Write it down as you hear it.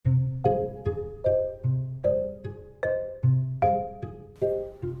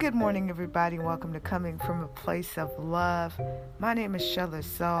Good morning, everybody, and welcome to Coming from a Place of Love. My name is Shella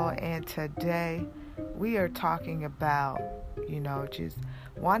Soul, and today we are talking about, just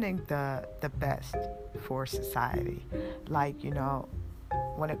wanting the best for society.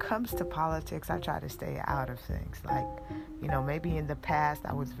 When it comes to politics, I try to stay out of things. Maybe in the past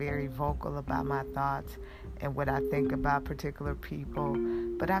I was very vocal about my thoughts and what I think about particular people,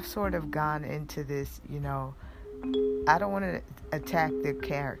 but I've sort of gone into this, I don't want to attack their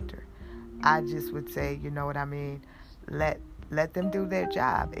character. I just would say, let them do their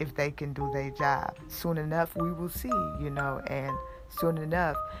job if they can do their job. Soon enough, we will see, and soon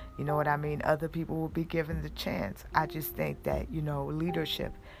enough, other people will be given the chance. I just think that,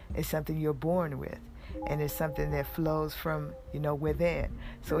 leadership is something you're born with, and it's something that flows from, within.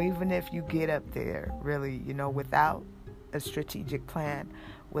 So even if you get up there, really, without a strategic plan,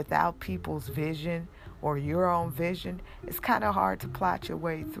 without people's vision or your own vision, it's kind of hard to plot your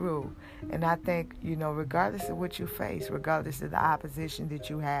way through. And I think, regardless of what you face, regardless of the opposition that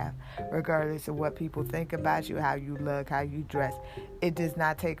you have, regardless of what people think about you, how you look, how you dress, it does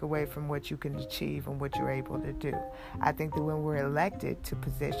not take away from what you can achieve and what you're able to do. I think that when we're elected to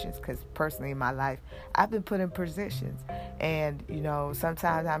positions, because personally in my life, I've been put in positions, and,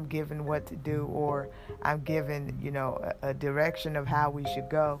 sometimes I'm given what to do, or I'm given, a direction of how we should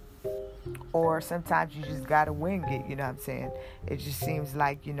go. Or sometimes you just got to wing it, you know what I'm saying? It just seems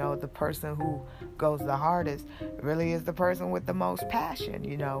like, the person who goes the hardest really is the person with the most passion,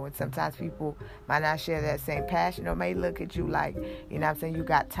 and sometimes people might not share that same passion or may look at you like, you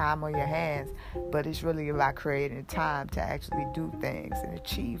got time on your hands, but it's really about creating time to actually do things and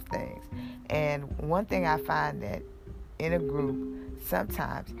achieve things. And one thing I find that in a group,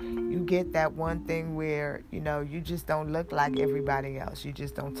 sometimes you get that one thing where, you just don't look like everybody else. You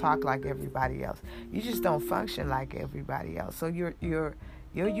just don't talk like everybody else. You just don't function like everybody else. So you're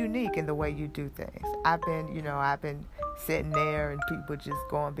unique in the way you do things. I've been sitting there and people just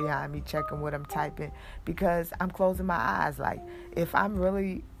going behind me, checking what I'm typing, because I'm closing my eyes. Like, if I'm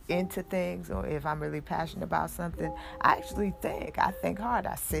really into things, or if I'm really passionate about something, I think hard.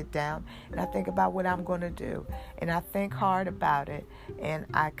 I sit down and I think about what I'm going to do, and I think hard about it, and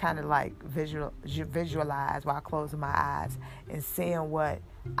I kind of visualize while closing my eyes and seeing what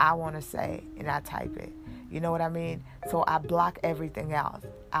I want to say, and I type it. You know what I mean? So I block everything else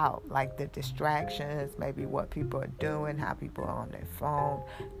out, like the distractions, maybe what people are doing, how people are on their phone,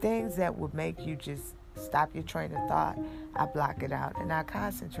 things that would make you just stop your train of thought. I block it out and I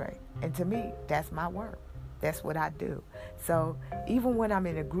concentrate. And to me, that's my work. That's what I do. So even when I'm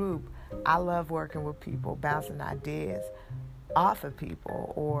in a group, I love working with people, bouncing ideas off of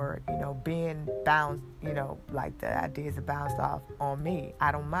people, or, being bounced, like the ideas are bounced off on me.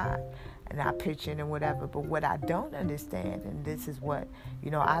 I don't mind. And I pitch in and whatever. But what I don't understand, and this is what,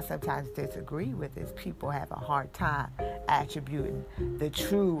 I sometimes disagree with, is people have a hard time attributing the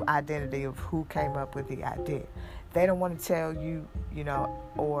true identity of who came up with the idea. They don't want to tell you,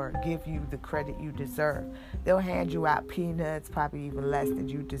 or give you the credit you deserve. They'll hand you out peanuts, probably even less than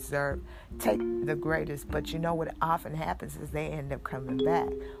you deserve. Take the greatest, but what often happens is they end up coming back.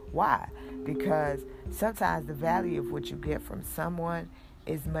 Why? Because sometimes the value of what you get from someone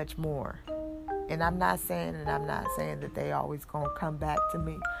is much more. And I'm not saying that they always gonna come back to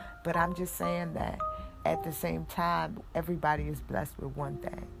me, but I'm just saying that at the same time, everybody is blessed with one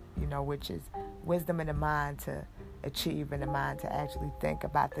thing, which is wisdom in the mind to achieve, in the mind to actually think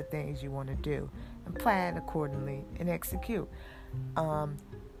about the things you want to do and plan accordingly and execute.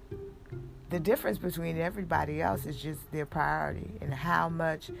 The difference between everybody else is just their priority and how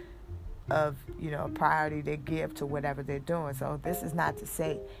much of priority they give to whatever they're doing. So this is not to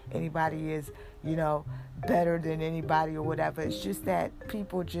say anybody is better than anybody or whatever. It's just that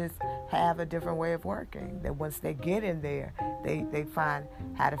people just have a different way of working, that once they get in there, they find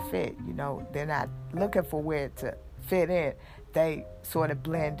how to fit. They're not looking for where to fit in. They sort of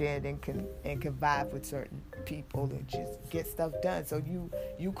blend in and can vibe with certain people and just get stuff done. So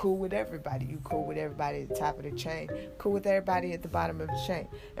you cool with everybody. You cool with everybody at the top of the chain. Cool with everybody at the bottom of the chain.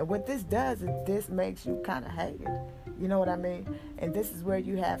 And what this does is this makes you kind of hate it. You know what I mean? And this is where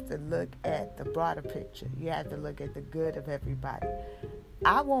you have to look at the broader picture. You have to look at the good of everybody.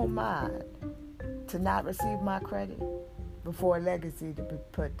 I won't mind to not receive my credit before a legacy to be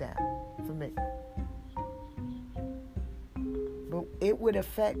put down for me. But it would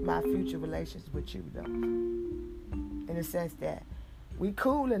affect my future relations with you, though, in the sense that we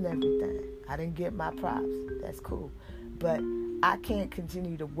cool and everything. I didn't get my props. That's cool. But I can't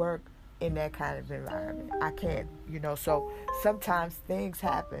continue to work in that kind of environment. I can't, so sometimes things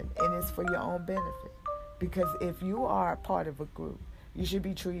happen, and it's for your own benefit. Because if you are a part of a group, you should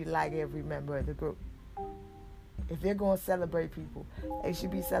be treated like every member of the group. If they're going to celebrate people, they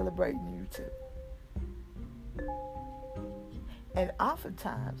should be celebrating you too. And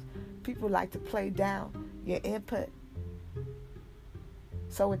oftentimes, people like to play down your input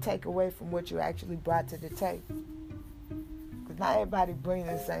so it take away from what you actually brought to the table. Because not everybody brings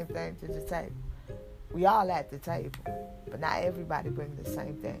the same thing to the table. We all at the table, but not everybody brings the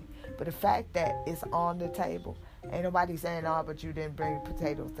same thing. But the fact that it's on the table, ain't nobody saying, oh, but you didn't bring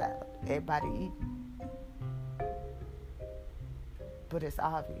potato salad. Everybody eating. But it's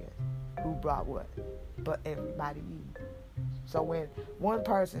obvious who brought what. But everybody eating. So when one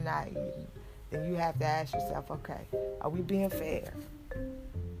person not eating, then you have to ask yourself, okay, are we being fair?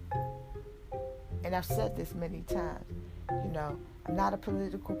 And I've said this many times, I'm not a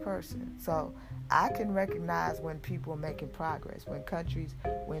political person. So I can recognize when people are making progress, when countries,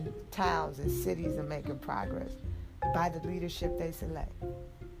 when towns and cities are making progress by the leadership they select.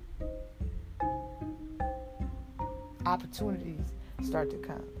 Opportunities start to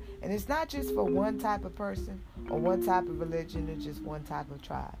come. And it's not just for one type of person or one type of religion or just one type of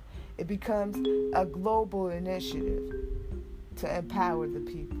tribe. It becomes a global initiative to empower the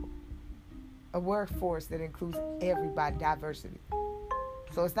people. A workforce that includes everybody, diversity.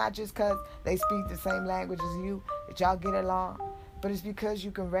 So it's not just because they speak the same language as you that y'all get along, but it's because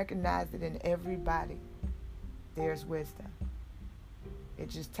you can recognize that in everybody there's wisdom. It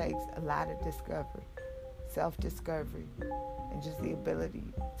just takes a lot of discovery, self-discovery, and just the ability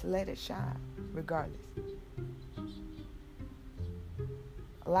to let it shine, regardless.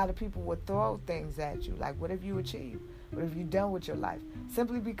 A lot of people will throw things at you, like, what have you achieved? What have you done with your life?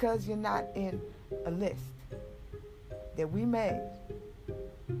 Simply because you're not in a list that we made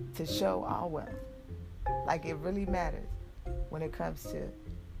to show our wealth. Like, it really matters when it comes to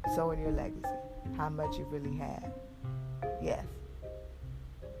sowing your legacy, how much you really have. Yes.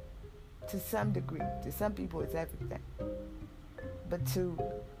 To some degree, to some people it's everything. But to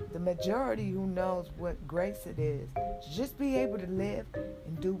the majority who knows what grace it is, to just be able to live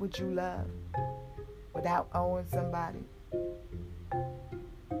and do what you love without owing somebody.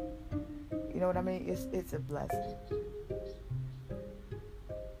 You know what I mean? It's a blessing.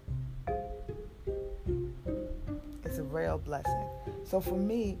 It's a real blessing. So for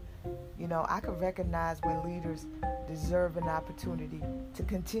me, I can recognize when leaders deserve an opportunity to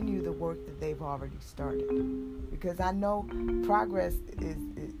continue the work that they've already started. Because I know progress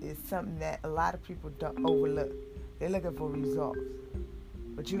is something that a lot of people don't overlook. They're looking for results.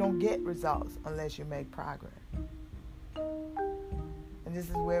 But you don't get results unless you make progress. And this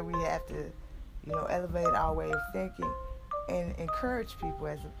is where we have to, elevate our way of thinking and encourage people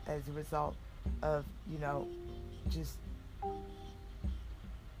as a result of, just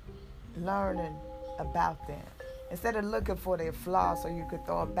learning about them. Instead of looking for their flaws so you could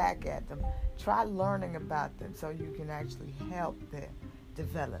throw it back at them, try learning about them so you can actually help them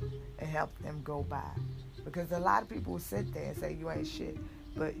develop and help them go by. Because a lot of people will sit there and say you ain't shit,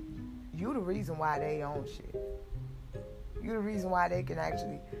 but you the reason why they own shit. You the reason why they can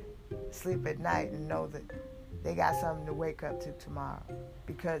actually sleep at night and know that they got something to wake up to tomorrow.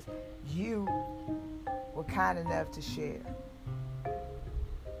 Because you were kind enough to share,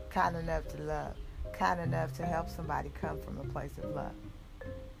 kind enough to love, kind enough to help somebody come from a place of love.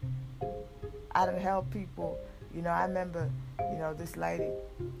 I done helped people, I remember, this lady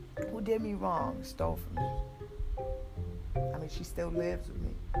who did me wrong, stole from me. I mean, she still lives with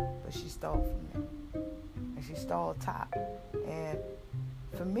me, but she stole from me. And she stole top. And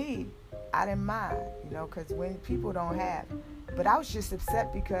for me, I didn't mind, because when people don't have, but I was just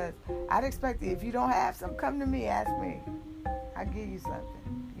upset because I'd expect if you don't have something, come to me, ask me. I'll give you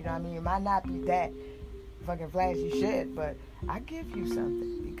something. You know what I mean? It might not be that fucking flashy shit, but I give you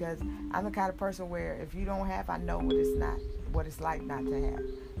something because I'm the kind of person where if you don't have, I know what it's like not to have.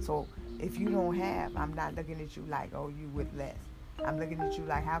 So if you don't have, I'm not looking at you like, oh, you with less. I'm looking at you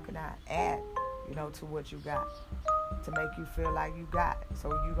like, how can I add, to what you got to make you feel like you got it so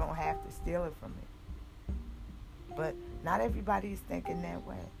you don't have to steal it from me. But not everybody is thinking that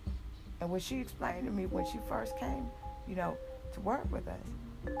way. And when she explained to me when she first came, to work with us,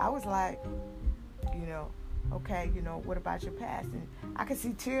 I was like, okay, what about your past? And I could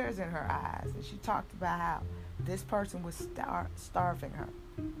see tears in her eyes. And she talked about how this person was starving her,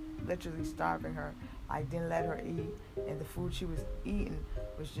 literally starving her. Like, didn't let her eat. And the food she was eating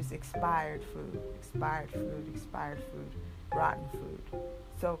was just expired food, rotten food.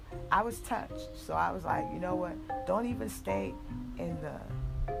 So I was touched. So I was like, you know what? Don't even stay in the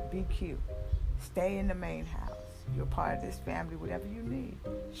BQ. Stay in the main house. You're part of this family, whatever you need.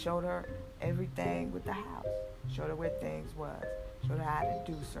 Showed her everything with the house. Showed her where things was. showed her how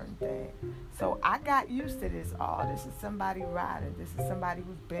to do certain things. So I got used to this. Oh, this is somebody riding. This is somebody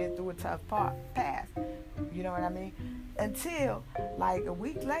who's been through a tough path. You know what I mean? Until like a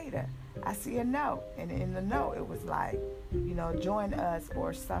week later, I see a note, and in the note it was like, join us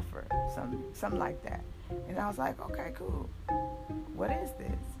or suffer, something like that. And I was like, okay, cool. What is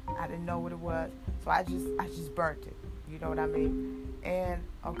this? I didn't know what it was, so I just burnt it. You know what I mean? And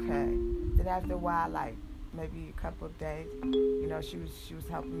okay, then after a while, like maybe a couple of days, she was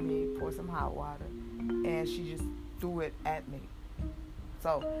helping me pour some hot water, and she just threw it at me.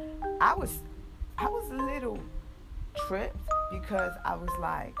 So I was a little tripped because I was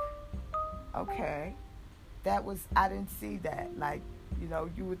like, okay, I didn't see that. Like,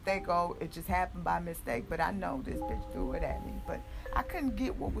 you would think, oh, it just happened by mistake, but I know this bitch threw it at me, but I couldn't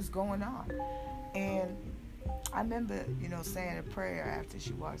get what was going on. And I remember, saying a prayer after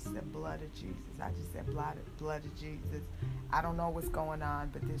she washed the blood of Jesus. I just said, blood of Jesus. I don't know what's going on,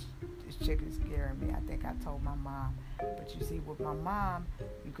 but this chick is scaring me. I think I told my mom. But you see, with my mom,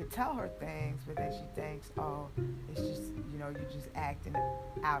 you could tell her things, but then she thinks, oh, it's just, you're just acting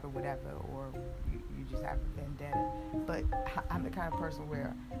out or whatever, or you just have a vendetta. But I'm the kind of person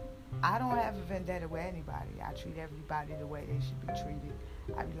where I don't have a vendetta with anybody. I treat everybody the way they should be treated.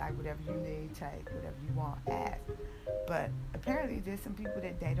 I be like, whatever you need, take. Whatever you want, ask. But apparently there's some people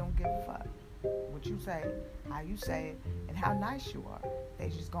that they don't give a fuck what you say, how you say it, and how nice you are. They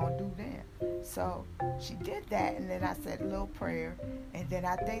just gonna do them. So she did that, and then I said a little prayer, and then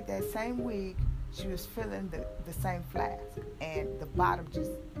I think that same week she was filling the same flask, and the bottom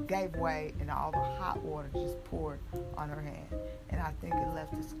just gave way, and all the hot water just poured on her hand, and I think it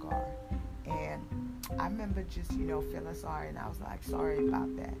left a scar. And I remember just, feeling sorry, and I was like, sorry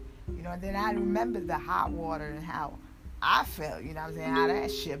about that. And then I remember the hot water and how I felt, how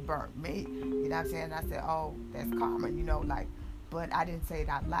that shit burnt me. I said, oh, that's karma, but I didn't say it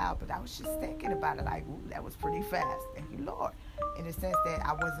out loud, but I was just thinking about it like, ooh, that was pretty fast. Thank you, Lord. In the sense that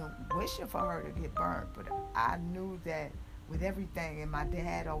I wasn't wishing for her to get burnt, but I knew that with everything, and my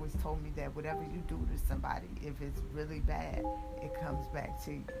dad always told me that whatever you do to somebody, if it's really bad, it comes back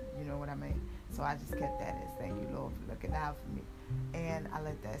to you. You know what I mean? So I just kept that as thank you, Lord, for looking out for me. And I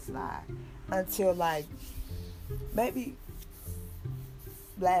let that slide until like maybe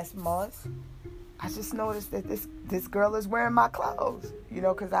last month. I just noticed that this girl is wearing my clothes,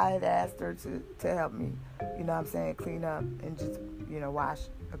 because I had asked her to help me, clean up and just, wash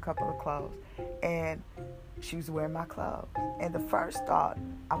a couple of clothes. And she was wearing my clothes. And the first thought,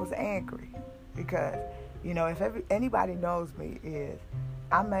 I was angry because, if anybody knows me, is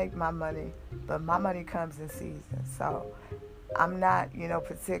I make my money, but my money comes in season. So I'm not,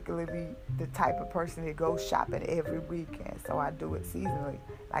 particularly the type of person that goes shopping every weekend. So I do it seasonally.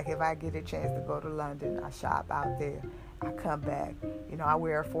 Like if I get a chance to go to London, I shop out there. I come back. I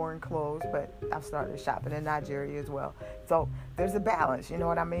wear foreign clothes, but I've started shopping in Nigeria as well. So there's a balance, you know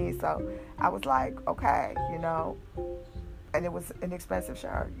what I mean? So I was like, okay, and it was an expensive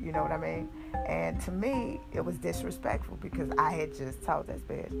shirt, you know what I mean? And to me, it was disrespectful because I had just told this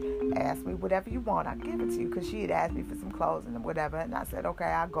bitch, ask me whatever you want, I'll give it to you, because she had asked me for some clothes and whatever, and I said, okay,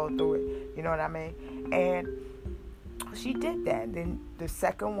 I'll go through it, you know what I mean? And she did that. And then the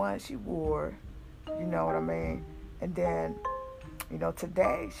second one she wore, you know what I mean? And then,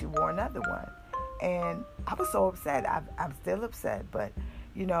 today she wore another one. And I was so upset. I'm still upset, but,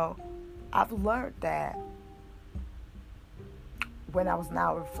 I've learned that when I was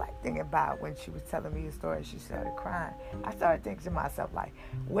now reflecting about when she was telling me the story and she started crying, I started thinking to myself, like,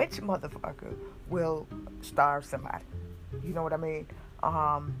 which motherfucker will starve somebody? You know what I mean?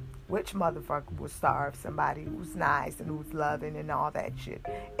 Which motherfucker will starve somebody who's nice and who's loving and all that shit?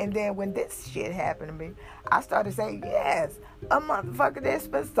 And then when this shit happened to me, I started saying, yes, a motherfucker that's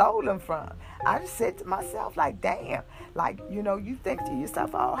been stolen from. I just said to myself, like, damn. Like, you think to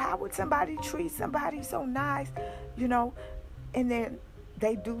yourself, oh, how would somebody treat somebody so nice, And then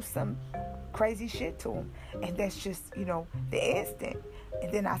they do some crazy shit to them. And that's just, the instinct.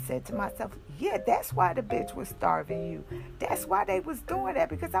 And then I said to myself, yeah, that's why the bitch was starving you. That's why they was doing that.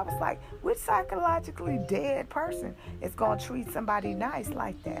 Because I was like, which psychologically dead person is going to treat somebody nice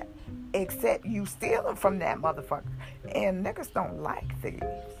like that? Except you stealing from that motherfucker. And niggas don't like thieves.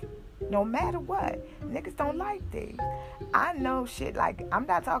 No matter what. Niggas don't like thieves. I know shit like, I'm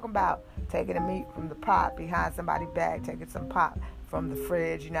not talking about taking the meat from the pot behind somebody's back, taking some pop from the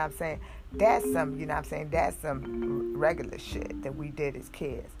fridge, you know what I'm saying? That's some, that's some regular shit that we did as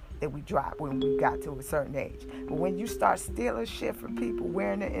kids, that we dropped when we got to a certain age. But when you start stealing shit from people,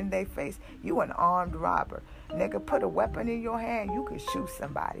 wearing it in their face, you an armed robber. Nigga, put a weapon in your hand, you could shoot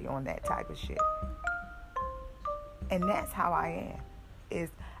somebody on that type of shit. And that's how I am. Is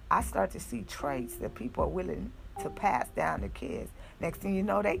I start to see traits that people are willing to pass down to kids. Next thing you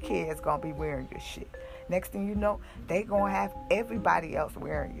know, their kids gonna be wearing your shit. Next thing you know, they gonna have everybody else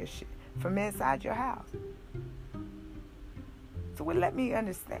wearing your shit from inside your house. So it let me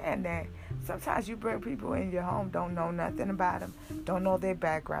understand that sometimes you bring people in your home, don't know nothing about them, don't know their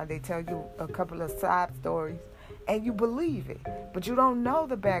background. They tell you a couple of side stories, and you believe it. But you don't know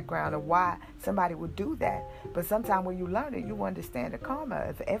the background of why somebody would do that. But sometimes when you learn it, you understand the karma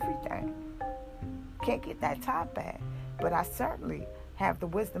of everything. Can't get that taught back. But I certainly have the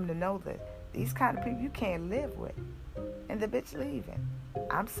wisdom to know that these kind of people you can't live with. And the bitch leaving.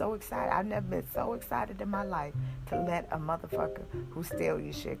 I'm so excited. I've never been so excited in my life to let a motherfucker who steal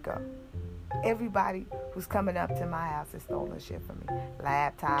your shit go. Everybody who's coming up to my house is stolen shit from me.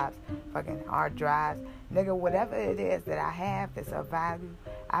 Laptops, fucking hard drives, nigga, whatever it is that I have that's of value.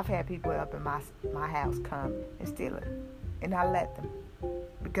 I've had people up in my house come and steal it. And I let them.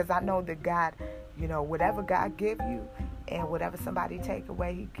 Because I know that God, you know, whatever God give you and whatever somebody take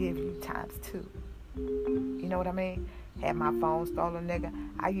away, he give you times two. You know what I mean? Had my phone stolen, nigga.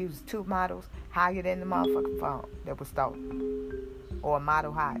 I used 2 models higher than the motherfucking phone that was stolen. Or a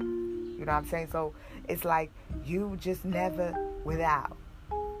model higher. You know what I'm saying? So it's like you just never without.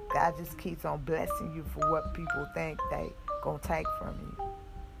 God just keeps on blessing you for what people think they gonna take from you.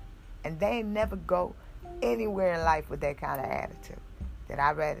 And they ain't never go anywhere in life with that kind of attitude. That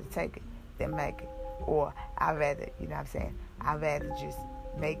I'd rather take it than make it. Or I'd rather, you know what I'm saying? I'd rather just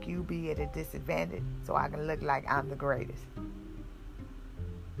make you be at a disadvantage so I can look like I'm the greatest.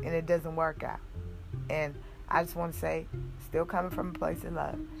 And it doesn't work out. And I just want to say, still coming from a place of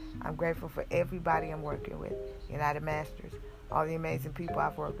love, I'm grateful for everybody I'm working with. United Masters, all the amazing people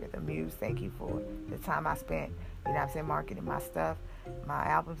I've worked with. Amuse, thank you for the time I spent, you know what I'm saying, marketing my stuff. My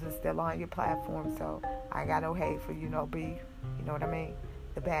albums are still on your platform, so I ain't got no hate for you, no beef. You know what I mean?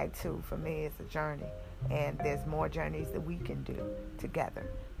 The bag, too, for me, is a journey. And there's more journeys that we can do together.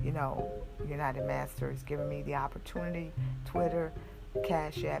 You know, United Masters giving me the opportunity, Twitter,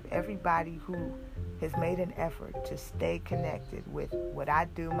 Cash App, everybody who has made an effort to stay connected with what I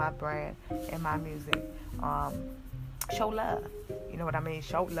do, my brand, and my music. Show love. You know what I mean?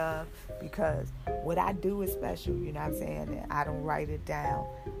 Show love, because what I do is special, you know what I'm saying? And I don't write it down.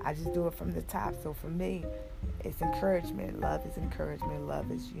 I just do it from the top. So for me, it's encouragement. Love is encouragement.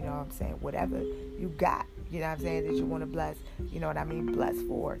 Love is, you know what I'm saying, whatever you got, you know what I'm saying, that you want to bless, you know what I mean, bless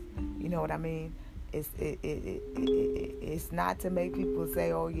forth. You know what I mean? It's not to make people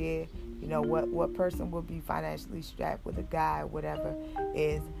say, oh yeah, you know, what person will be financially strapped with a guy or whatever.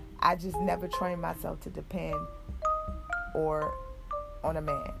 Is I just never trained myself to depend or on a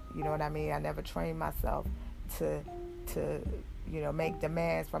man. You know what I mean? I never trained myself to you know, make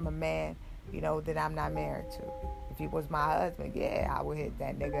demands from a man, you know, that I'm not married to. If he was my husband, yeah, I would hit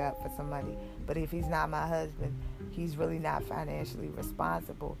that nigga up for some money. But if he's not my husband, he's really not financially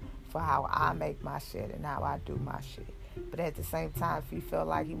responsible for how I make my shit and how I do my shit. But at the same time, if you feel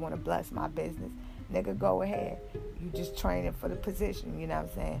like you want to bless my business, nigga, go ahead. You just training for the position, you know what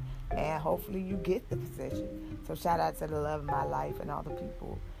I'm saying? And hopefully you get the position. So shout out to the love of my life and all the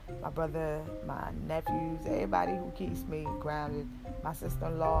people, my brother, my nephews, everybody who keeps me grounded, my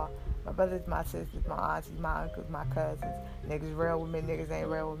sister-in-law, my brothers, my sisters, my aunties, my uncles, my cousins. Niggas real with me, niggas ain't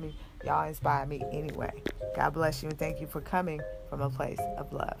real with me. Y'all inspire me anyway. God bless you and thank you for coming from a place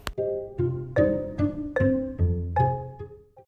of love.